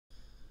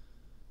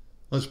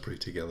Let's pray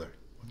together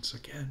once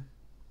again.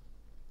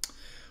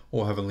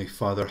 O Heavenly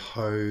Father,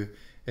 how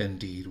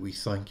indeed we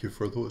thank you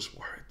for those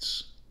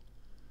words.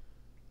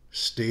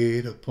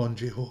 Stayed upon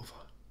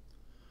Jehovah.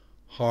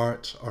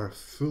 Hearts are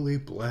fully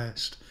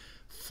blessed,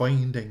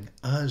 finding,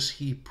 as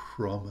he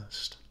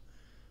promised,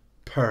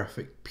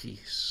 perfect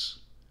peace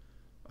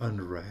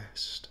and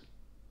rest.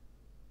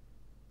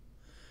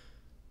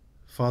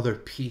 Father,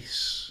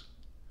 peace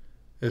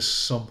is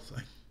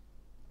something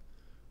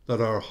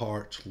that our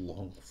hearts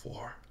long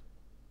for.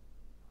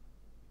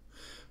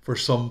 For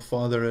some,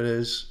 Father, it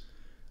is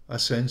a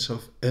sense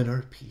of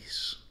inner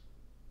peace,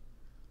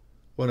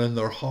 when in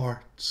their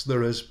hearts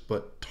there is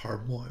but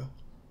turmoil.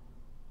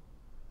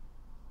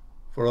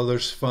 For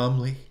others,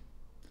 family,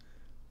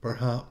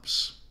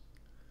 perhaps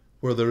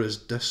where there is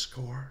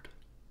discord,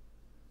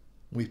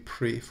 we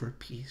pray for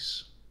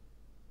peace.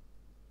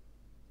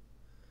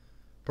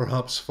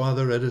 Perhaps,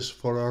 Father, it is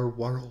for our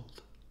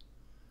world,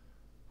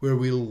 where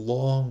we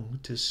long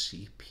to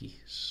see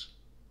peace.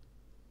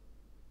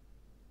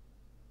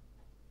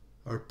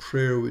 Our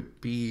prayer would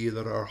be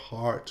that our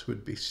hearts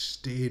would be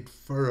stayed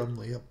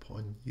firmly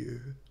upon you,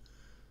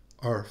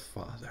 our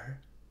Father,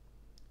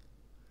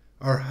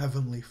 our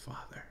Heavenly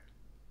Father.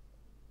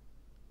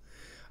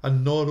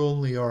 And not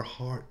only our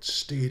hearts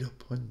stayed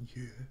upon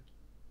you,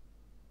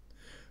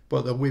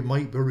 but that we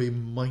might be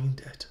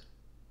reminded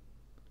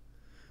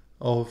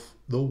of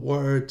the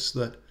words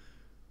that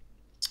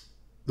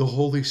the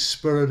Holy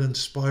Spirit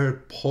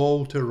inspired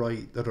Paul to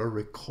write, that are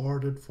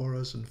recorded for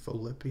us in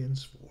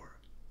Philippians 4.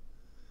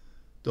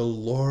 The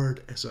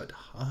Lord is at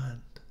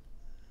hand.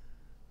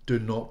 Do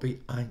not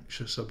be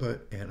anxious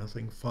about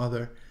anything.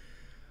 Father,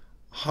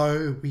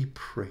 how we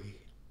pray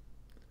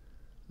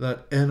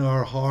that in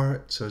our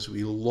hearts, as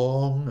we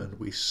long and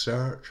we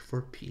search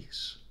for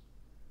peace,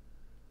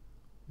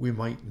 we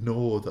might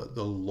know that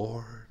the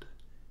Lord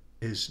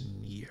is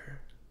near.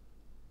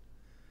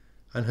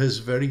 And his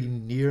very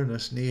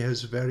nearness, nay,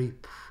 his very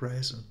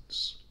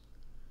presence,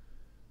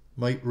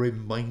 might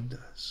remind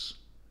us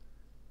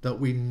that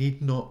we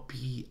need not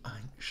be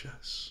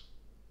anxious,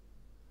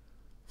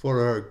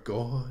 for our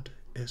God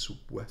is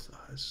with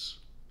us.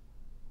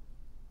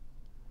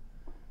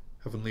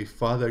 Heavenly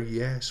Father,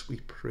 yes,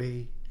 we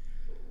pray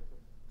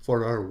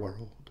for our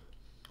world.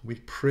 We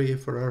pray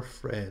for our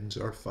friends,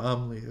 our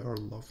family, our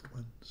loved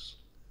ones.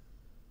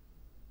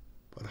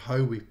 But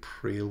how we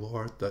pray,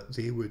 Lord, that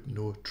they would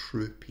know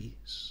true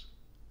peace,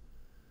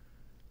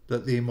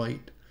 that they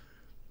might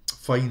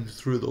find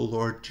through the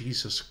Lord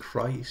Jesus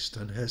Christ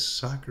and his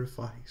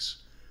sacrifice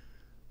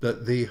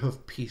that they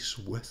have peace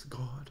with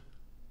God.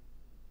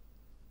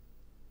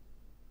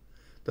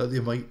 That they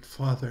might,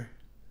 Father,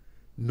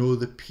 know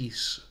the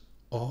peace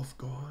of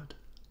God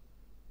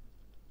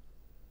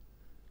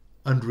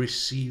and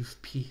receive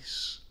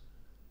peace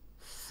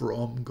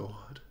from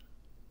God.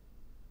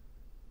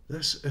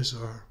 This is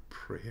our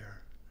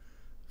prayer,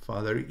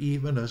 Father,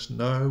 even as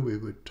now we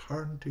would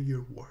turn to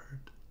your word,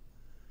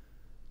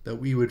 that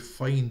we would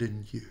find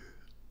in you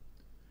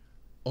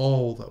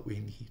all that we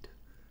need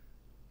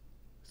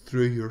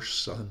through your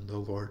Son, the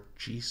Lord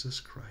Jesus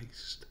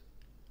Christ.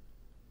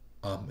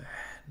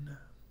 Amen.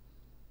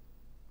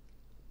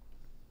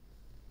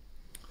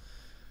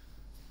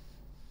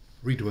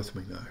 Read with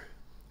me now,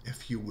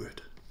 if you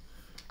would,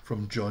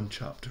 from John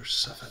chapter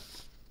 7,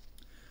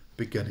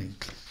 beginning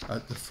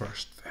at the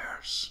first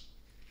verse.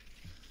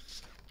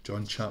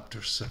 John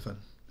chapter 7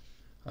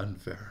 and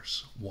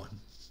verse 1.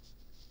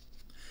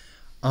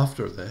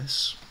 After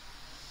this,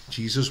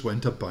 Jesus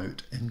went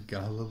about in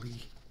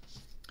Galilee.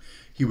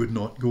 He would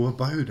not go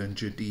about in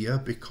Judea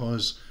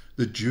because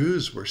the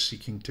Jews were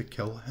seeking to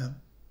kill him.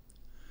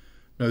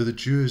 Now the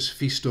Jews'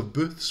 feast of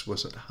booths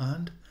was at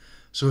hand,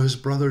 so his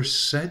brothers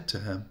said to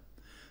him,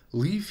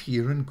 "Leave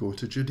here and go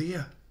to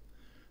Judea,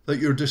 that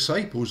your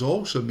disciples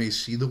also may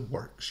see the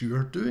works you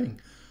are doing.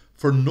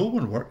 For no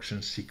one works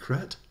in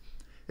secret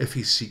if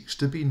he seeks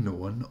to be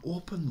known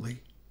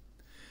openly.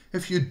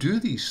 If you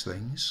do these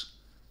things,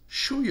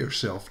 show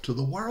yourself to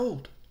the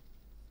world."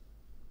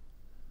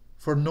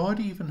 For not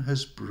even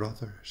his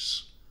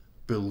brothers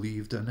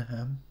believed in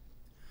him.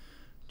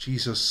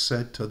 Jesus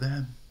said to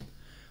them,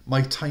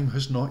 "My time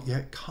has not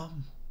yet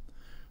come,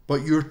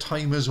 but your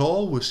time is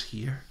always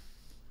here.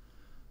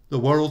 The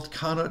world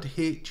cannot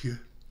hate you,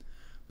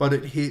 but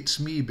it hates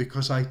me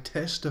because I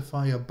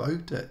testify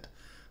about it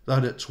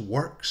that its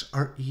works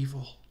are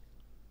evil.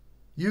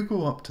 You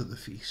go up to the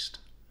feast.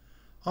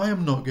 I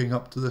am not going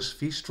up to this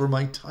feast, for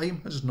my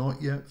time has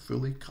not yet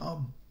fully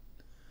come."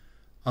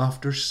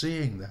 After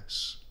saying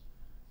this,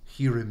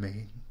 he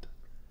remained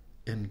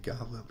in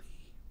Galilee.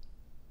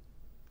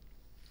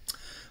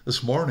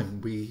 This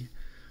morning we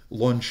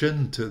launch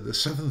into the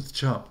 7th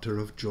chapter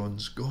of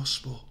John's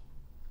Gospel.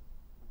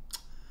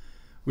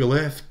 We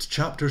left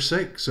chapter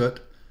 6 at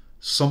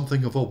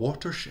something of a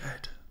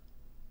watershed.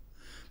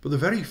 But the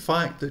very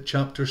fact that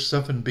chapter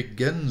 7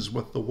 begins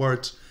with the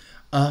words,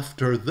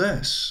 "after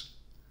this,"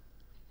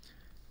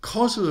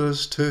 causes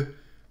us to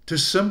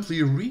simply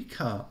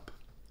recap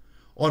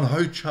on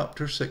how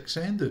chapter 6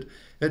 ended.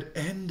 It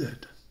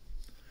ended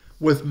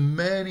with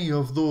many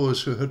of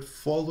those who had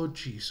followed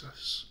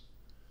Jesus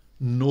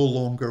no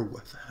longer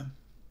with him.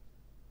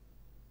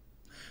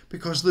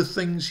 Because the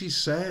things he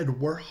said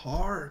were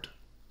hard.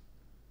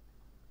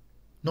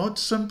 Not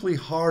simply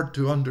hard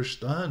to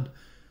understand,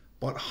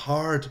 but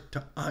hard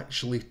to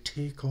actually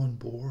take on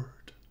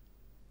board.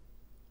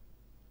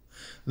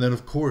 And then,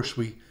 of course,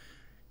 we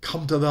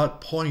come to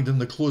that point in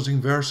the closing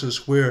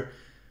verses where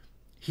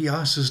he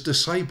asks his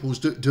disciples,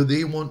 do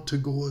they want to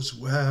go as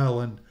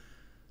well?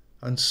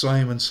 And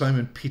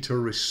Simon Peter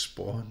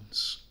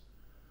responds,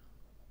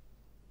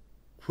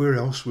 where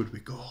else would we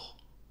go?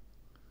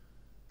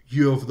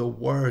 You have the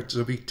words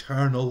of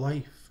eternal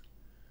life.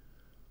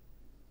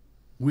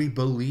 We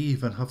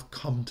believe and have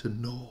come to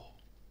know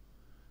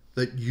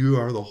that you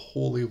are the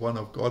Holy One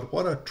of God.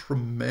 What a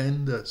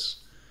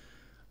tremendous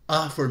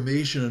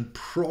affirmation and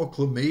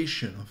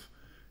proclamation of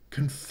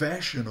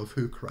confession of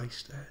who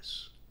Christ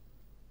is.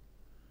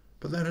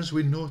 But then, as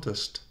we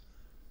noticed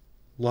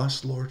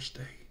last Lord's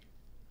Day,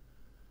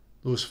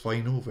 those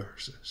final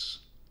verses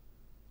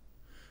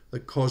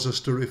that cause us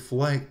to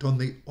reflect on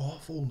the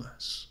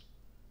awfulness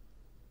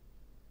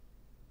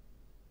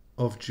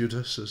of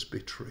Judas's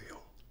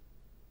betrayal.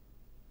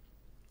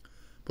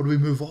 But we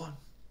move on.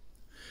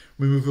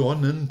 We move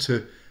on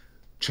into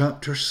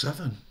chapter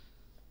 7.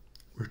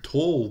 We're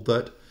told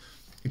that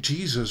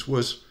Jesus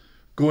was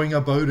going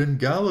about in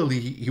Galilee.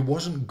 He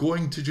wasn't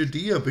going to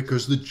Judea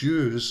because the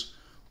Jews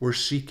were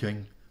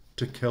seeking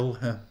to kill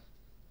him.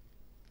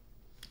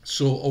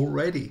 So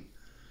already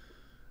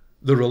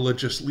the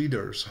religious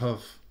leaders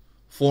have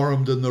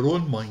formed in their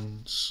own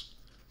minds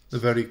the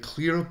very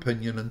clear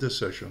opinion and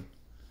decision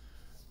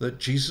that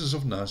Jesus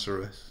of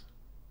Nazareth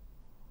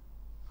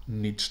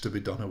needs to be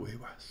done away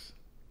with.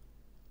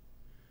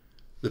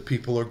 The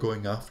people are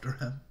going after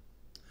him.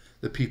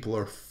 The people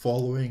are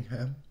following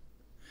him.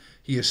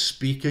 He is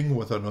speaking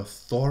with an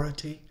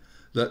authority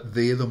that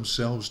they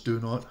themselves do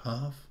not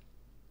have.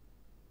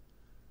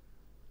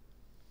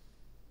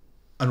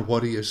 And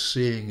what he is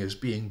saying is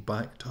being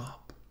backed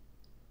up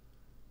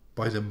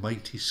by the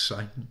mighty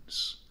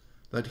signs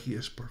that he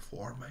is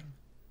performing.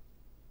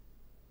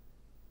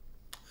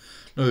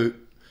 Now,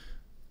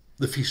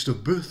 the Feast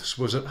of Booths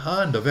was at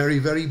hand, a very,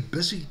 very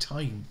busy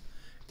time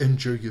in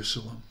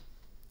Jerusalem.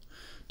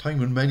 Time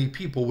when many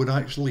people would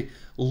actually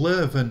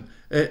live in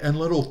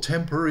little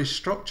temporary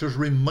structures,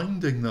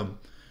 reminding them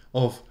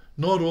of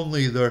not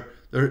only their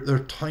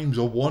times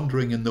of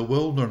wandering in the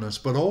wilderness,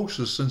 but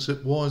also, since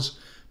it was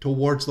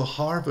towards the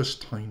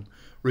harvest time,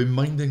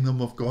 reminding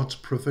them of God's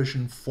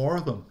provision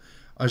for them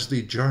as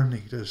they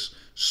journeyed as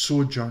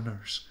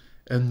sojourners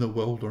in the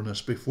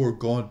wilderness before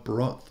God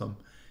brought them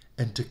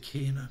into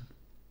Canaan.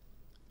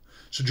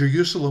 So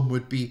Jerusalem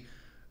would be,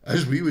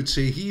 as we would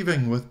say,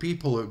 heaving with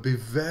people. It would be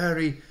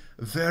very,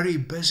 very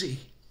busy.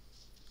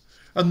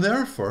 And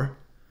therefore,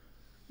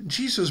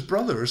 Jesus'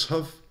 brothers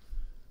have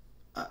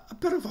a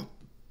bit of a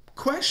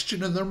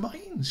question in their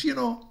minds.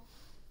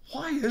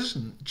 Why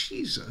isn't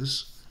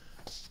Jesus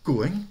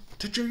going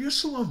to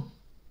Jerusalem?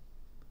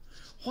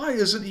 Why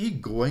isn't he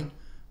going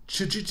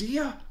to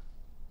Judea?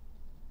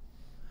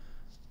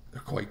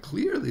 They're quite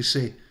clear. They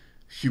say,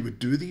 if you would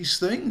do these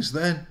things,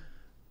 then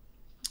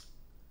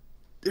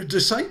their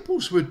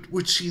disciples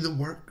would see the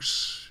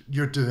works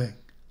you're doing.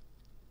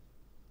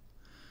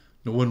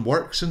 No one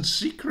works in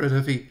secret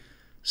if he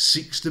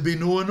seeks to be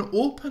known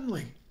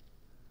openly.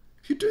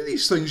 If you do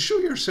these things, show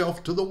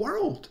yourself to the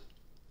world.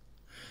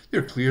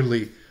 They're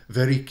clearly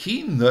very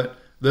keen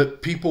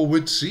that people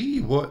would see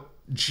what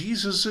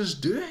Jesus is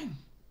doing.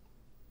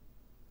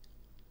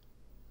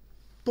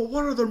 But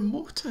what are their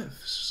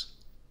motives?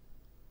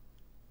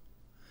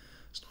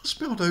 It's not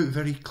spelled out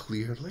very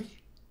clearly.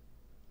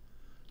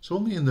 It's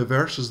only in the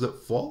verses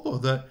that follow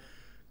that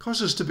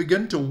cause us to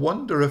begin to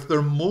wonder if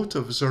their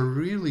motives are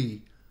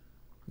really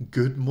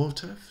good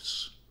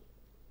motives.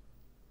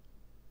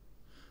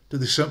 Do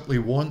they simply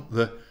want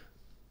the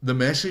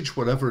message,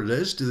 whatever it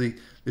is? Do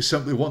they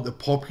simply want the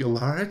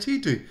popularity?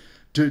 Do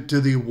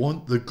they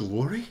want the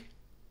glory?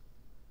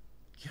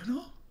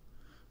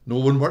 No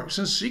one works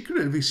in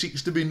secret if he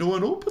seeks to be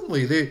known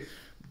openly.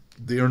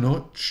 They are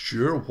not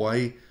sure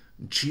why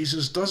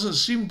Jesus doesn't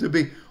seem to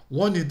be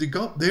wanting to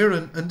go up there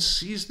and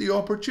seize the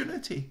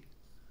opportunity.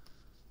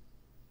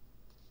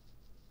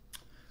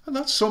 And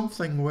that's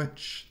something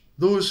which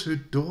those who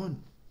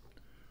don't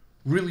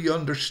really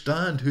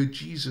understand who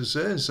Jesus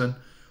is and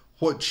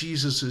what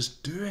Jesus is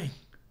doing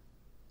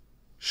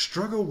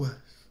struggle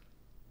with.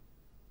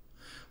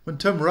 When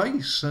Tim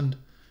Rice and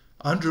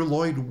Andrew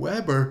Lloyd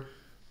Webber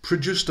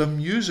produced a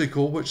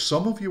musical which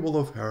some of you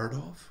will have heard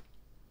of,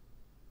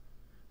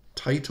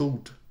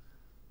 titled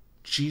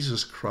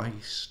Jesus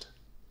Christ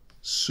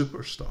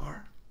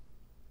Superstar,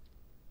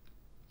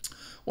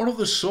 one of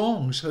the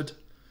songs had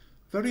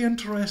very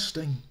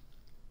interesting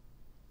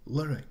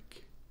lyric.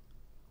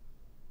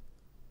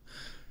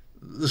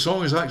 The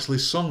song is actually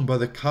sung by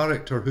the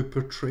character who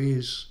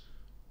portrays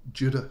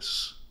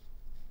Judas.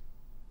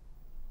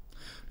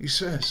 He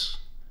says,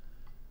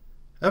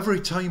 "Every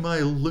time I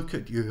look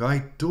at you,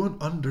 I don't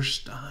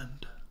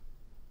understand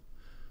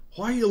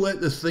Why you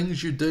let the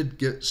things you did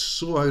get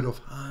so out of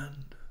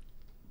hand?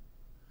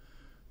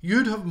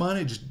 You'd have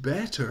managed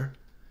better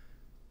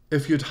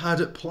if you'd had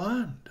it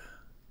planned.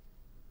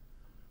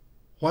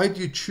 Why'd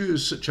you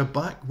choose such a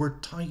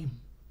backward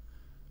time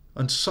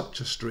and such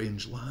a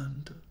strange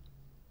land?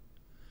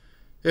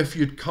 If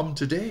you'd come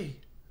today,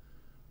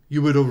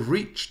 you would have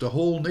reached a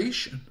whole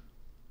nation.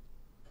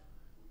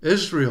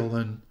 Israel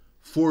in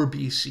 4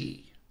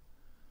 BC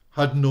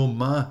had no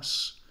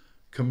mass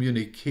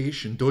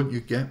communication. Don't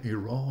you get me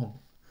wrong.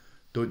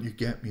 Don't you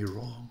get me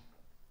wrong.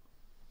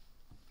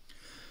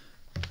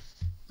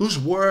 Those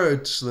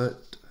words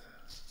that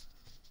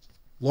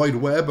Lloyd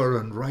Webber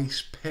and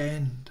Rice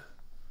penned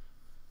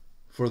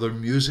for their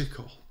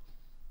musical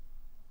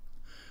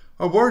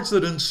are words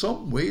that in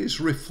some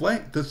ways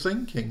reflect the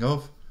thinking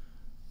of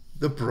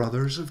the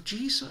brothers of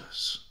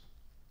Jesus.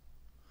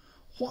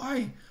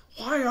 Why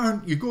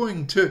aren't you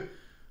going to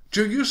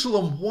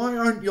Jerusalem? Why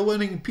aren't you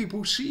letting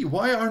people see?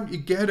 Why aren't you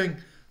getting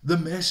the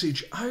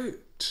message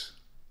out?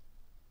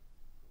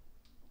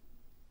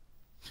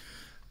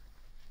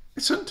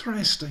 It's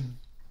interesting.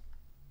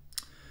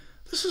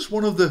 This is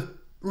one of the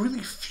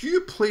really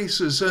few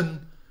places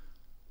in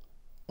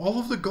all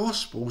of the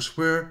Gospels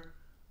where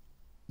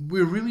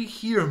we really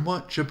hear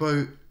much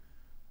about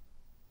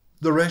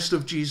the rest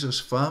of Jesus'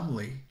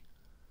 family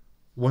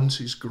once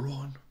he's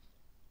grown.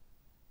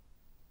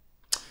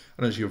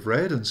 And as you've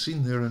read and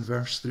seen there in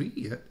verse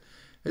 3,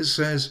 it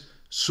says,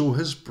 so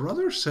his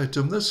brothers said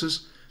to him, this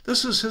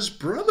is his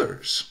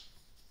brothers,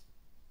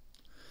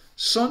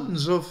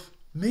 sons of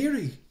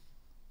Mary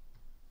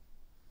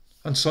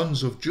and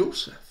sons of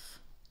Joseph,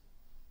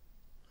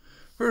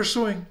 who are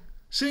saying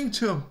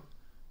to him,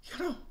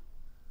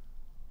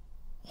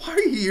 why are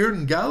you here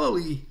in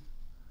Galilee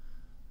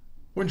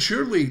when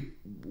surely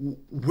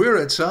where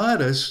it's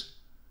at is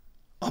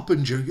up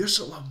in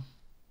Jerusalem?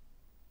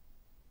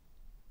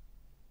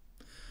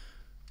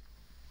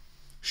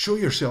 Show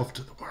yourself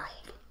to the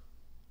world.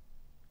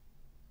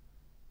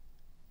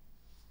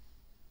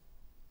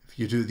 If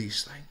you do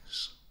these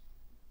things.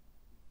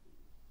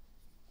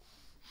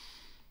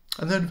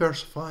 And then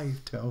verse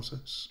 5 tells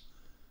us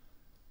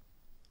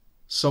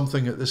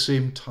something at the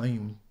same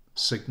time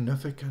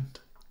significant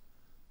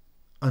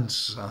and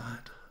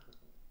sad.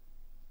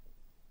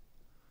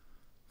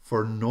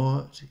 For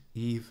not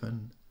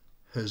even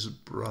his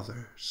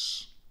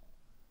brothers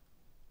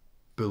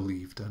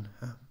believed in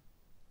him.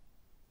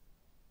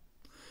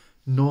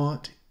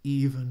 Not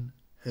even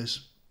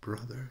his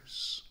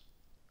brothers.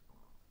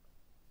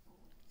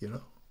 I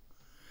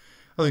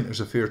think there's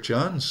a fair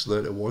chance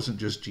that it wasn't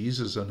just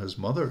Jesus and his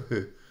mother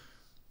who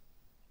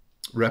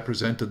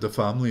represented the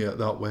family at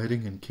that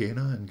wedding in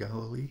Cana in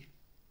Galilee.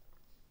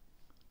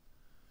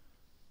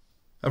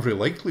 Every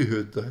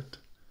likelihood that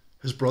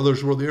his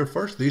brothers were there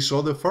first. They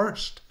saw the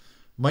first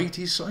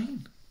mighty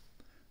sign.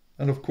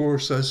 And of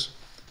course, as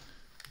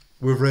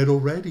we've read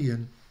already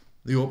in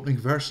the opening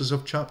verses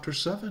of chapter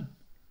 7,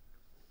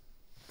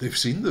 they've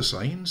seen the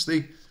signs,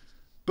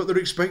 but they're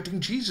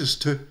expecting Jesus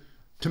to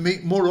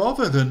make more of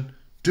it and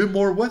do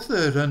more with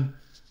it and,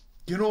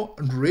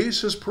 and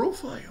raise his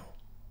profile.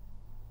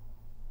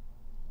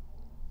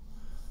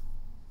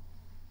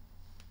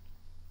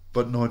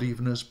 But not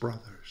even his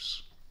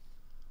brothers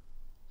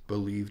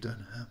believed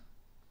in him.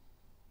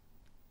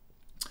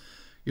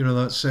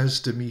 That says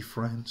to me,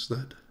 friends,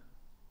 that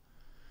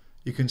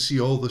you can see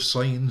all the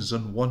signs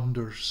and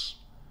wonders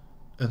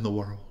in the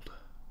world.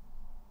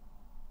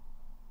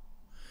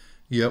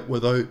 Yet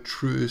without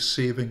true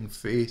saving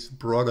faith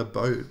brought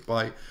about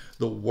by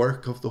the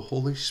work of the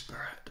Holy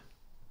Spirit,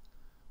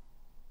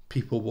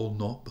 people will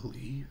not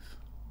believe.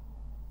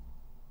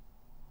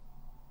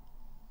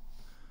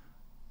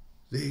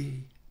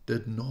 They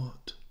did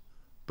not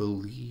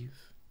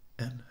believe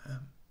in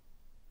him.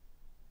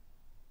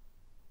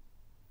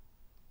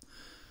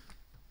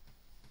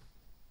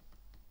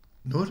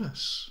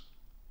 Notice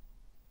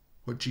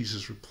what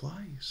Jesus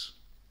replies.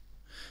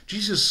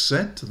 Jesus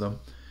said to them,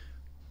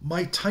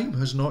 my time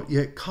has not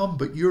yet come,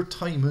 but your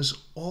time is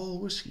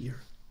always here.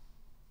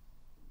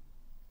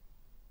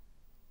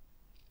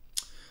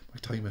 My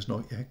time has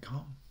not yet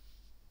come.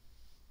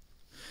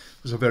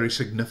 It was a very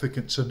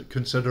significant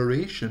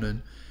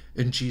consideration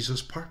in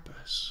Jesus'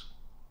 purpose.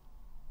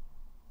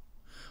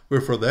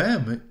 Where for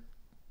them,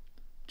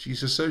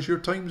 Jesus says, your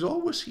time's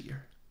always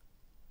here.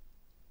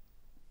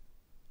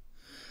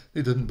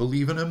 They didn't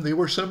believe in him. They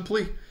were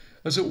simply,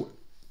 as it were,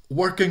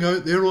 working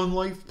out their own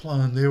life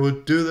plan. They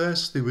would do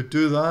this, they would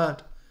do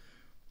that,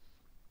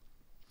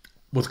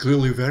 with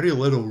clearly very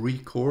little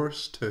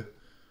recourse to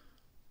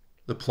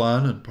the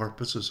plan and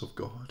purposes of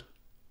God.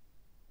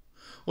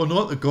 Well,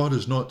 not that God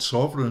is not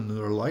sovereign in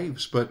their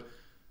lives, but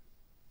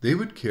they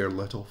would care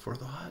little for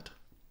that.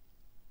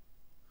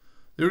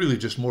 They're really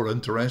just more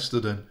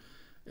interested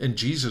in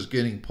Jesus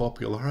gaining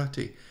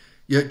popularity.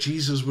 Yet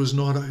Jesus was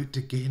not out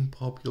to gain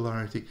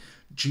popularity.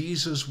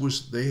 Jesus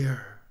was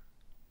there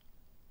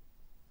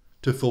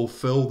to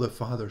fulfill the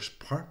Father's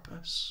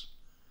purpose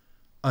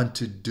and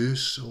to do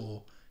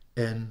so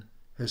in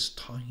his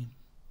time.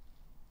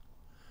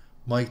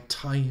 my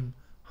time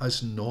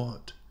has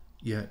not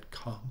yet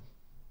come.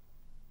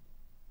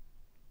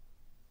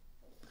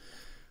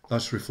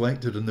 That's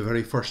reflected in the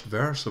very first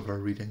verse of our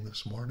reading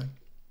this morning.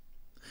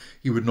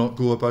 He would not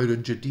go about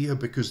in Judea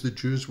because the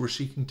Jews were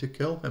seeking to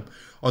kill him.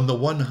 On the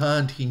one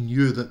hand, he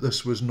knew that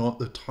this was not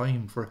the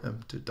time for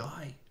him to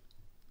die.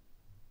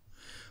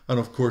 And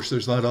of course,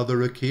 there's that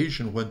other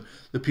occasion when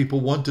the people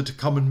wanted to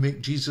come and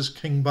make Jesus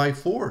king by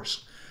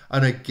force.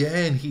 And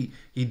again, he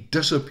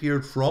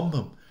disappeared from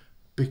them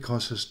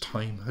because his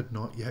time had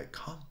not yet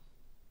come.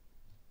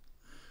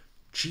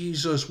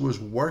 Jesus was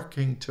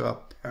working to a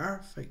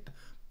perfect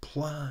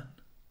plan.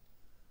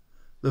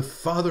 The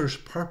Father's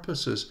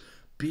purposes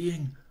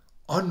being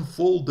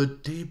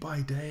unfolded day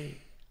by day.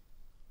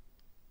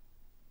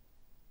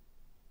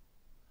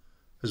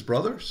 His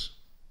brothers?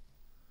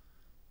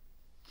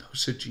 No,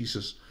 said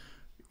Jesus,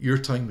 your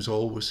time's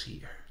always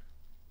here.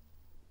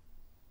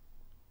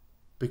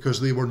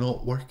 Because they were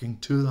not working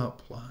to that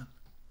plan.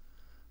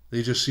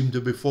 They just seemed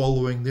to be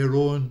following their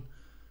own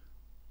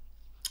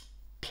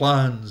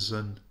plans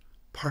and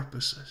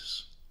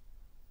purposes.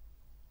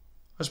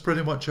 As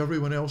pretty much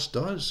everyone else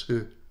does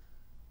who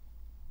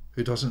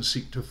doesn't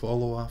seek to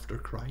follow after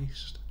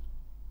Christ.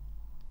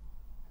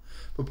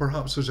 But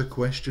perhaps there's a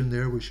question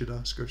there we should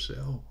ask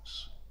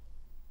ourselves.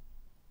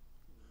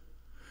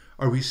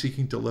 Are we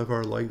seeking to live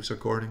our lives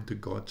according to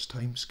God's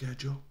time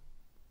schedule?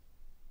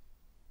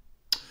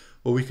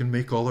 Well, we can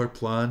make all our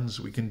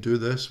plans. We can do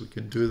this, we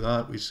can do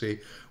that. We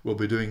say, we'll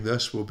be doing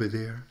this, we'll be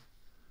there.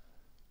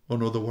 Oh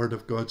no, the Word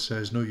of God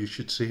says, no, you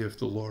should say, if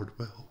the Lord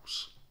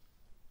wills.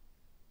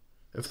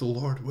 If the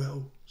Lord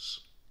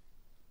wills.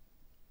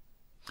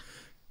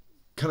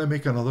 Can I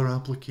make another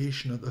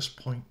application at this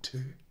point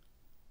too?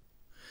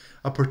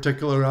 A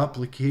particular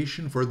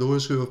application for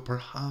those who have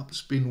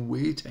perhaps been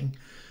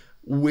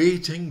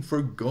waiting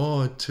for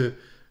God to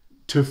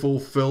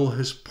fulfill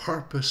his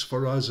purpose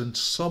for us in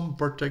some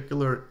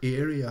particular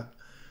area.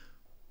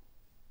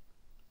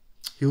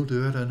 He'll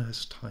do it in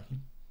his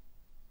time.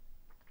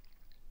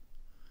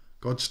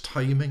 God's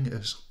timing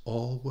is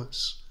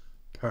always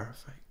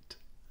perfect.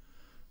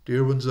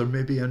 Dear ones, there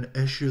may be an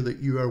issue that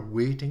you are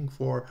waiting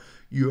for,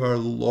 you are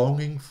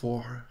longing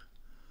for.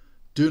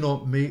 Do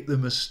not make the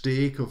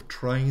mistake of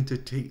trying to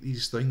take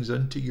these things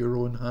into your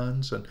own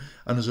hands and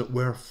as it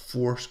were,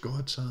 force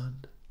God's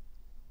hand.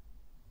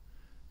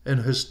 In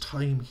his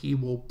time, he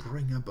will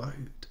bring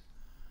about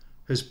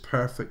his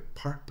perfect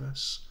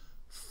purpose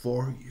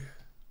for you.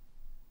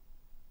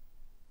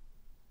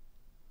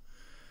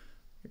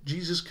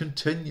 Jesus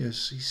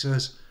continues, he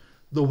says,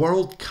 the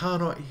world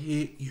cannot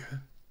hate you,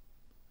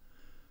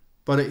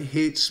 but it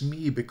hates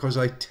me because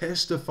I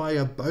testify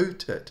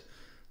about it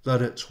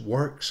that its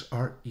works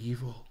are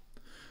evil.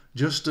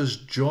 Just as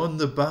John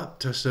the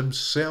Baptist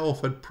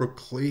himself had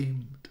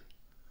proclaimed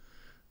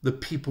the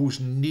people's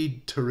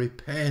need to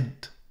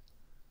repent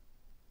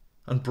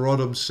and brought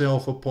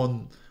himself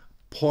upon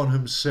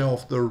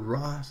himself the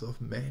wrath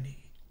of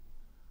many.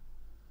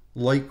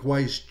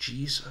 Likewise,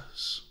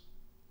 Jesus,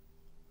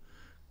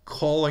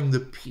 calling the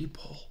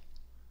people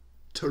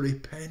to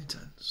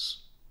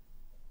repentance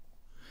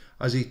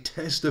as he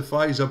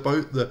testifies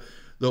about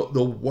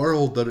the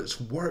world that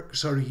its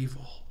works are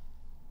evil,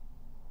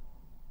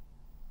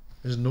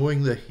 is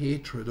knowing the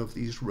hatred of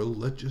these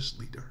religious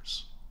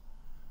leaders,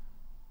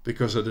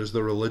 because it is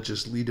the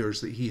religious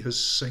leaders that he has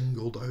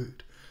singled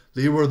out.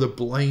 They were the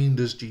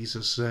blind, as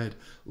Jesus said,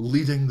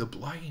 leading the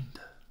blind.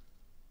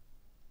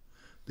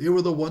 They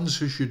were the ones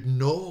who should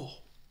know,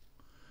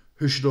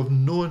 who should have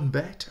known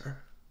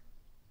better.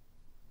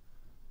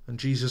 And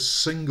Jesus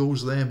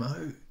singles them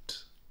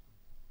out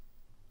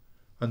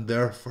and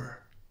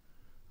therefore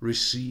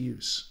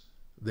receives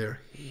their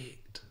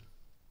hate.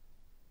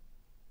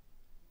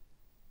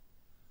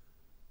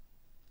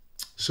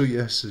 So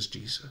yes, says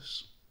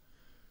Jesus,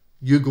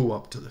 you go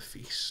up to the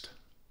feast.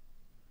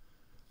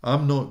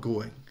 I'm not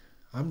going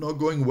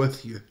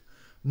with you.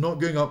 I'm not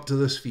going up to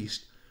this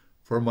feast,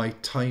 for my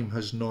time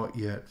has not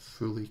yet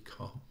fully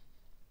come.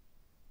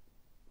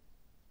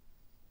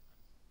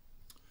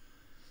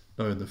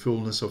 Now, in the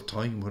fullness of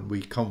time, when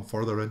we come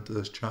further into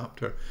this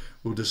chapter,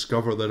 we'll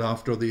discover that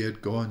after they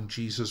had gone,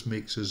 Jesus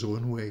makes his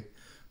own way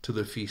to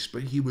the feast.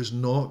 But he was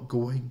not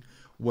going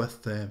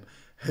with them.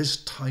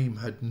 His time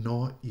had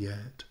not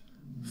yet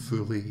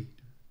fully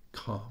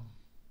come.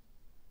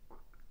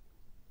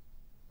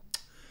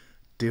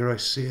 Dare I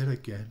say it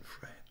again,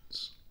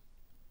 friends?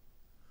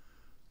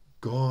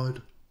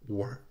 God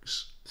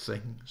works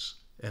things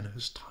in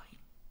his time.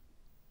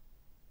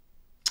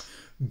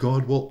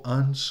 God will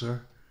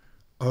answer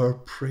our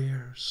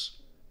prayers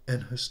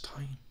in his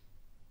time.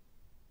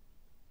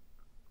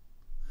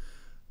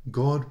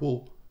 God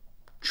will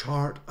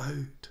chart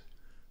out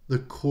the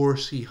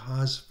course he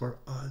has for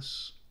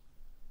us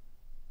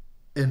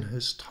in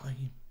his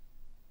time.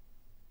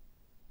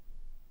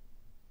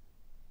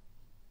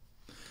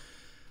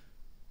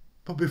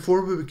 But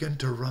before we begin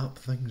to wrap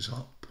things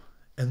up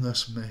in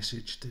this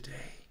message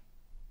today,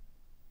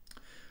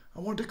 I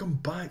want to come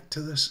back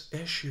to this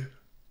issue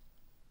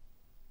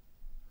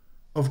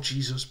of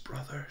Jesus'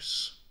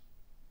 brothers.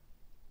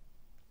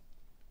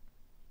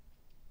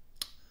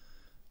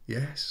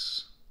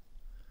 Yes,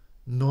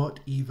 not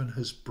even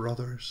his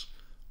brothers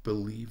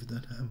believed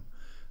in him.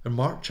 In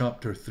Mark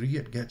chapter 3,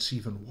 it gets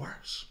even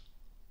worse.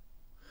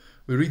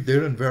 We read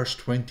there in verse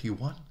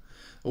 21,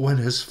 when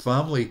his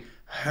family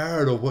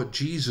heard of what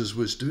Jesus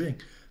was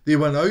doing, they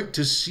went out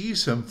to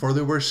seize him, for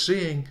they were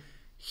saying,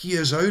 he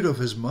is out of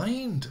his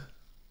mind.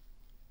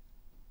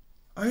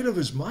 Out of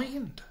his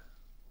mind.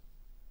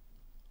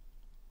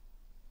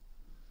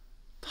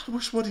 That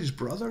was what his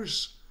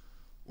brothers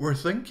were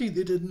thinking.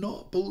 They did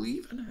not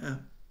believe in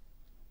him.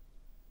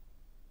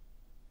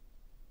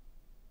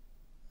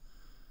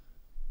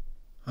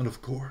 And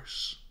of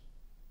course,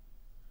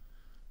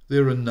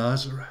 there in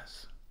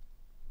Nazareth,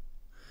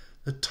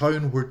 the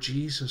town where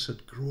Jesus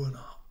had grown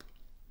up,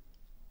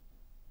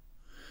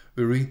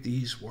 we read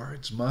these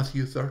words,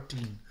 Matthew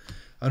 13,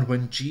 and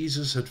when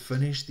Jesus had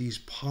finished these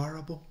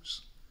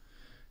parables,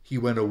 he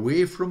went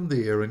away from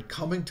there, and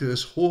coming to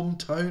his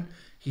hometown,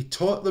 he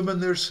taught them in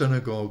their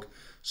synagogue,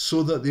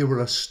 so that they were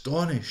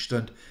astonished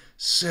and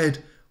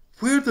said,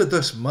 where did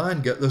this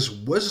man get this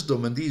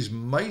wisdom and these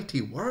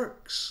mighty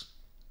works?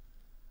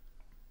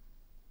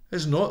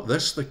 Is not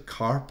this the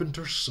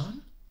carpenter's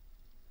son?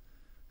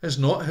 Is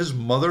not his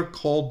mother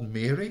called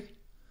Mary?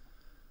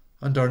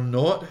 And are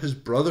not his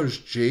brothers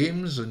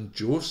James and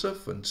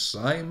Joseph and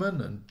Simon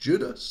and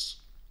Judas?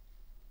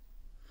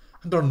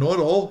 And are not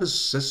all his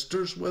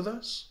sisters with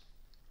us?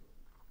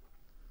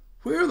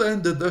 Where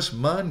then did this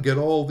man get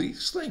all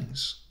these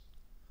things?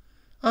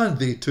 And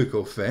they took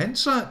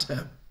offence at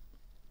him.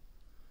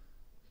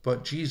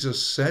 But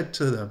Jesus said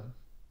to them,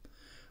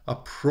 a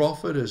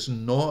prophet is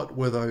not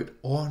without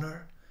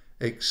honour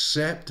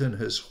except in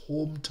his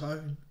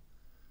hometown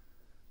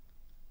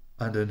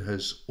and in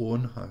his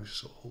own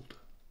household.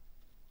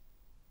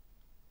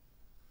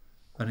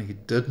 And he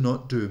did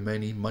not do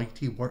many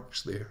mighty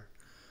works there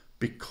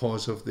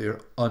because of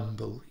their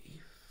unbelief.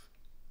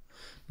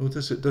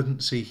 Notice it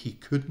didn't say he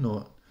could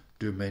not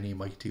do many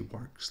mighty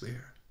works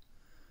there.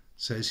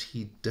 It says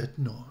he did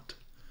not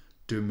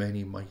do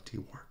many mighty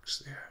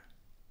works there.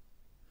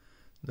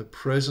 In the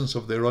presence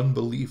of their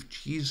unbelief,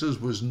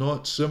 Jesus was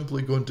not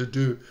simply going to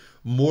do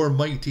more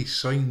mighty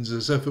signs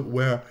as if it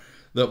were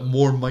that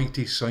more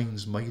mighty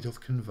signs might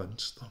have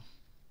convinced them.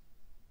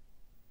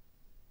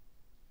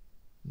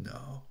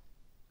 No.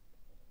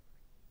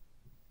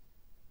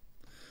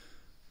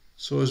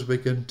 So as we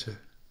begin to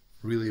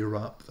really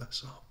wrap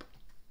this up,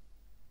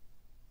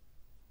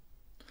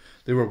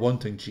 they were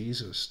wanting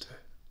Jesus to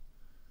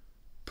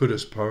put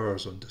his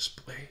powers on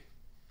display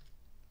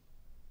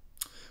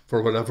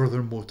for whatever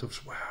their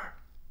motives were.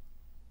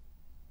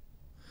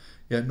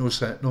 Yet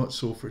not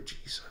so for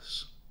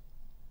Jesus.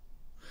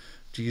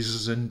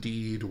 Jesus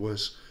indeed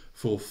was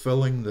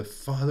fulfilling the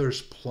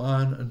Father's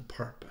plan and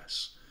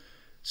purpose,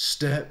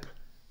 step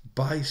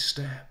by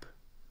step,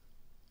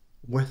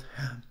 with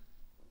him.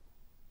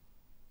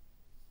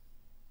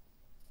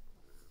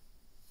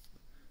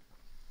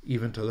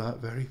 Even to that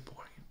very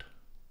point.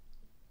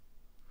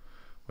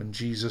 When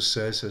Jesus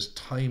says his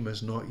time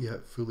is not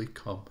yet fully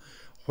come,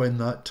 when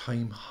that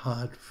time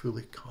had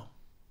fully come,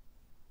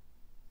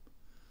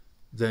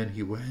 then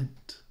he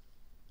went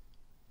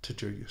to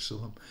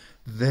Jerusalem.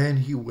 Then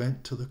he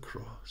went to the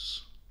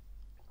cross.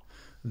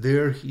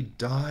 There he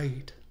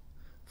died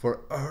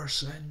for our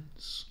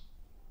sins.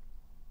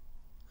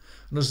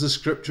 And as the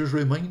scriptures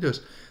remind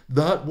us,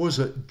 that was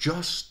at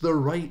just the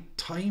right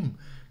time.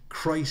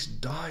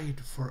 Christ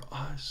died for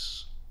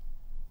us.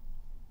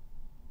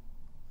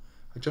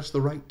 At just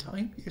the right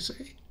time, you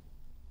say?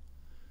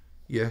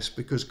 Yes,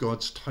 because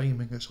God's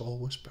timing is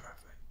always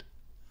perfect.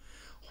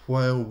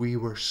 While we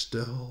were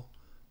still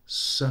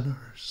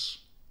sinners,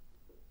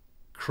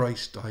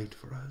 Christ died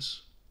for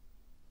us.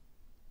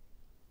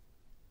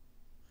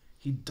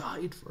 He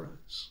died for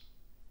us,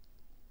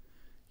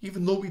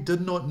 even though we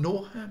did not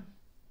know him.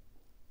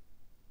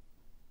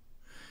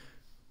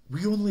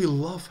 We only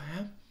love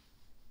him.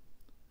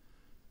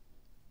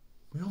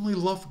 We only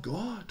love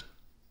God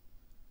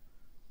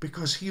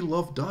because he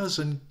loved us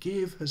and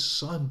gave his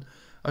Son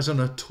as an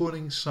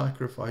atoning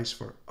sacrifice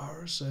for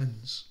our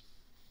sins.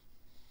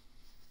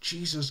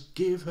 Jesus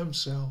gave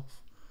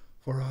himself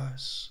for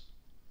us.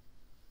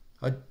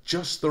 At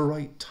just the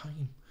right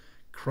time,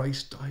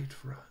 Christ died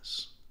for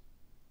us.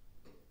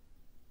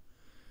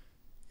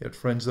 Yet,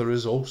 friends, there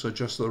is also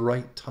just the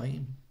right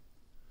time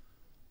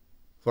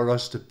for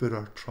us to put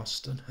our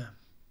trust in him.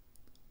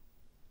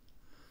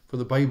 For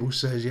the Bible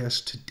says,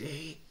 yes,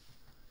 today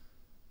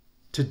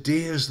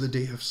is the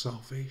day of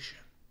salvation.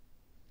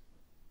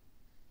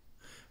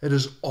 It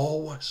is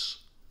always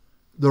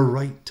the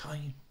right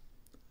time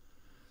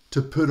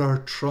to put our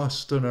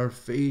trust and our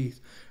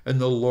faith in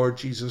the Lord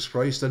Jesus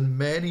Christ. And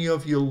many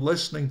of you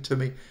listening to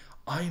me,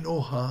 I know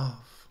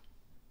have.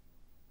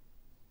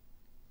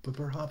 But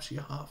perhaps you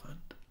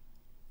haven't.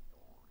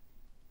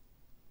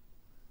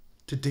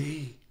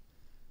 Today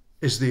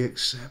is the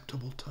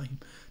acceptable time.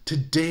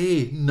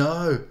 Today,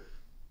 now,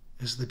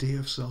 is the day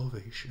of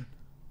salvation.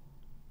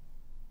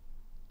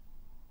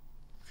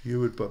 If you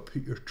would but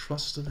put your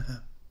trust in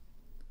him,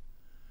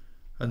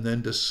 and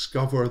then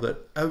discover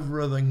that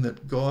everything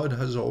that God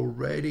has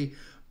already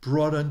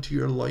brought into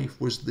your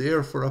life was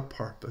there for a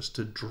purpose,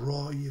 to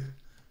draw you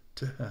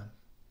to him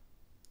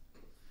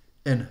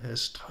in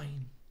his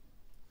time,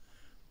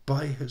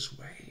 by his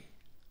way.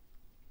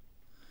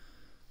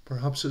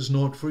 Perhaps it's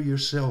not for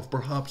yourself,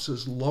 perhaps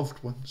it's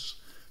loved ones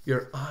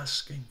you're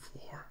asking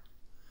for.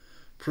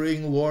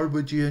 Praying, Lord,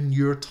 would you in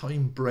your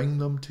time bring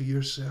them to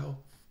yourself?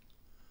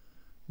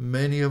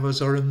 Many of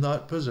us are in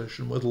that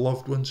position with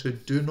loved ones who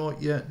do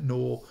not yet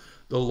know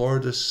the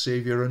Lord as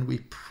Saviour, and we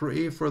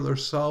pray for their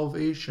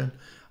salvation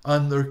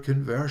and their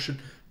conversion.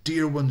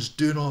 Dear ones,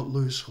 do not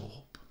lose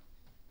hope.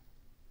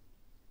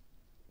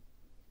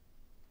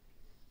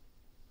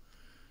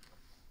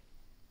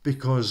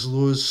 Because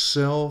those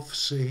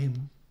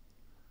self-same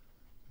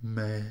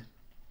men,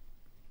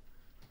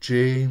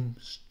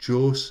 James,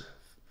 Joseph,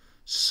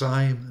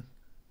 Simon,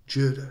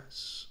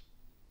 Judas,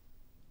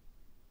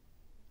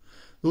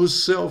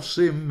 those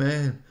self-same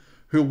men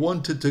who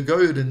wanted to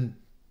go out and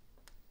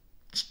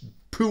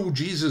pull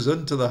Jesus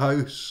into the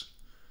house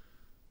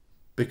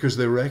because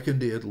they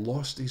reckoned he had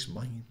lost his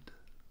mind.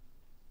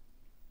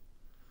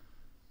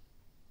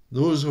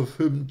 Those of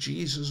whom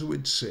Jesus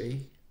would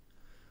say,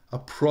 a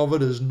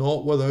prophet is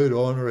not without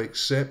honour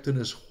except in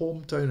his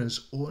hometown,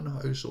 his own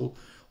household.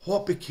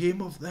 What became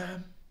of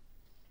them?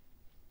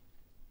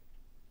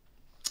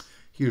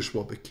 Here's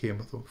what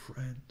became of them,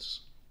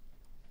 friends.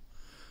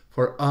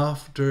 For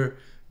after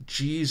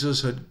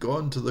Jesus had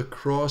gone to the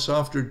cross,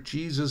 after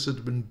Jesus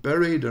had been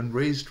buried and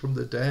raised from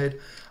the dead,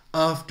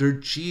 after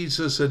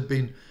Jesus had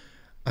been,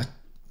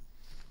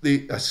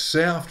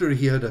 after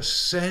he had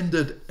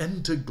ascended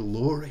into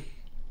glory,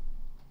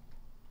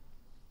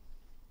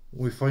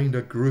 we find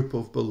a group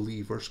of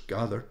believers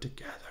gathered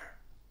together.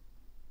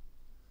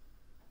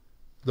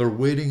 They're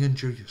waiting in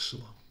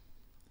Jerusalem.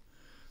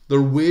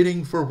 They're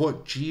waiting for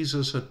what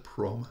Jesus had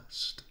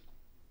promised.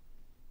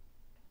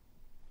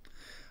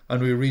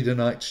 And we read in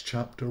Acts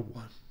chapter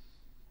 1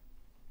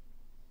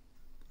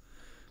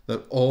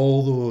 that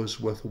all those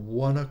with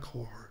one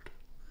accord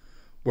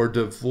were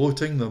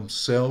devoting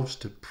themselves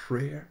to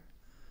prayer,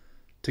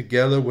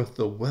 together with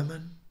the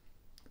women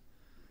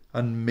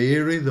and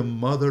Mary, the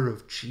mother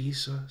of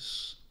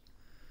Jesus,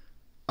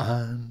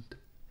 and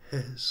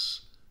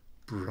his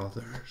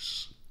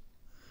brothers.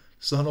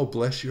 Does that not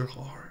bless your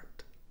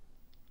heart?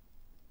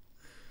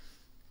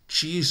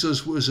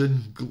 Jesus was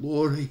in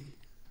glory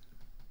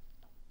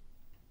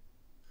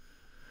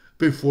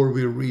before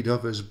we read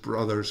of his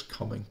brothers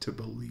coming to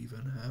believe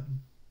in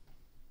him.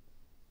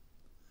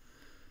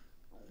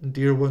 And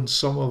dear ones,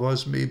 some of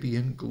us may be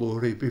in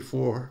glory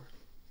before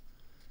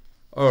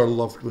our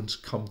loved ones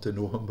come to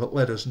know him, but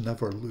let us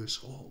never lose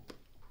hope.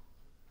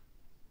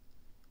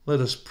 Let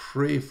us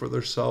pray for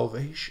their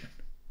salvation.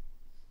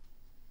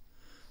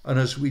 And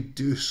as we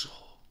do so,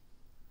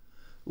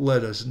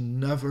 let us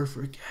never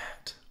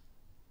forget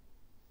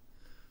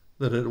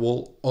that it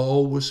will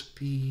always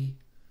be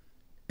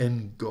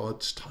in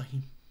God's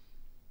time.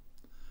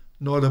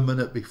 Not a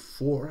minute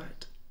before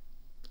it,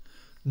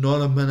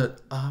 not a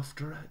minute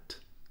after it.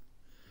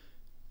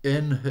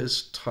 In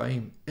his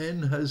time,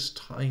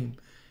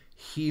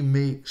 he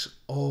makes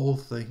all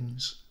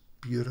things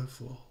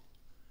beautiful.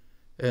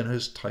 In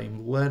his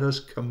time, let us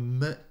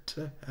commit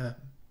to him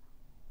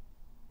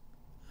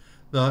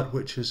that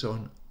which is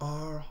on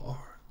our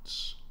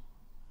hearts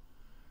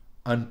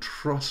and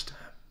trust him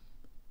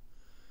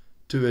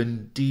to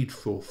indeed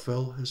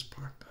fulfill his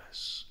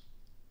purpose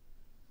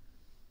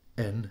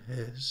in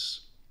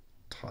his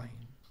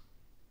time.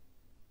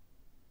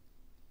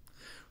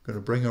 We're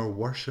going to bring our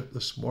worship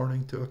this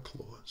morning to a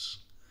close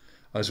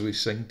as we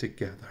sing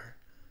together,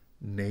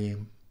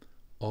 Name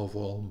of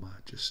All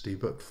Majesty.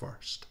 But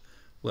first,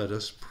 let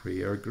us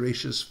pray. Our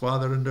gracious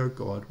Father and our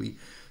God, we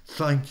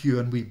thank you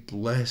and we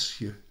bless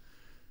you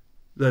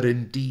that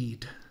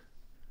indeed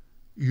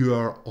you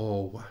are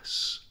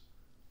always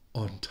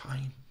on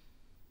time.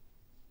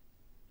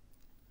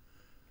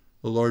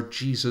 The Lord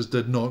Jesus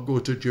did not go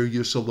to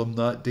Jerusalem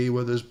that day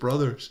with his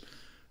brothers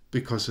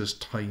because his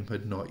time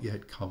had not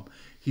yet come.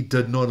 He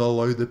did not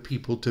allow the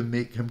people to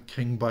make him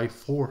king by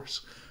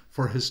force,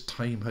 for his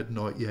time had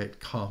not yet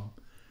come.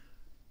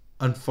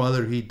 And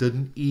Father, he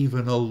didn't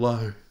even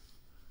allow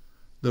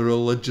the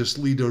religious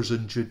leaders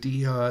in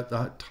Judea at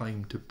that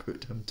time to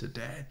put him to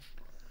death,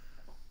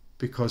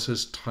 because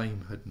his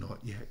time had not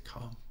yet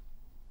come.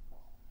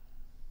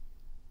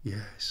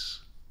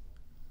 Yes,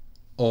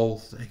 all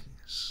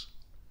things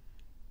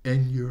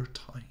in your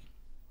time.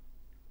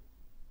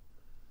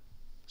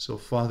 So,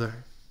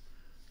 Father,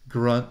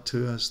 grant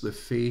to us the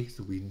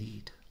faith we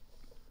need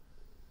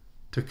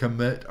to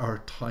commit our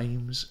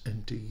times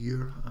into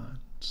your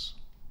hands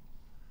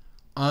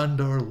and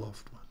our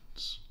loved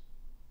ones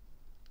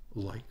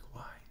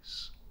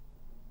likewise.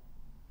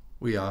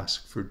 We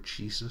ask for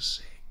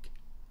Jesus' sake.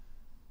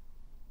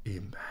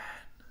 Amen.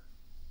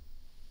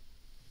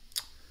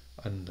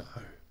 And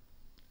now,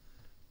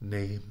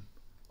 name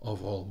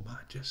of all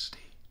majesty.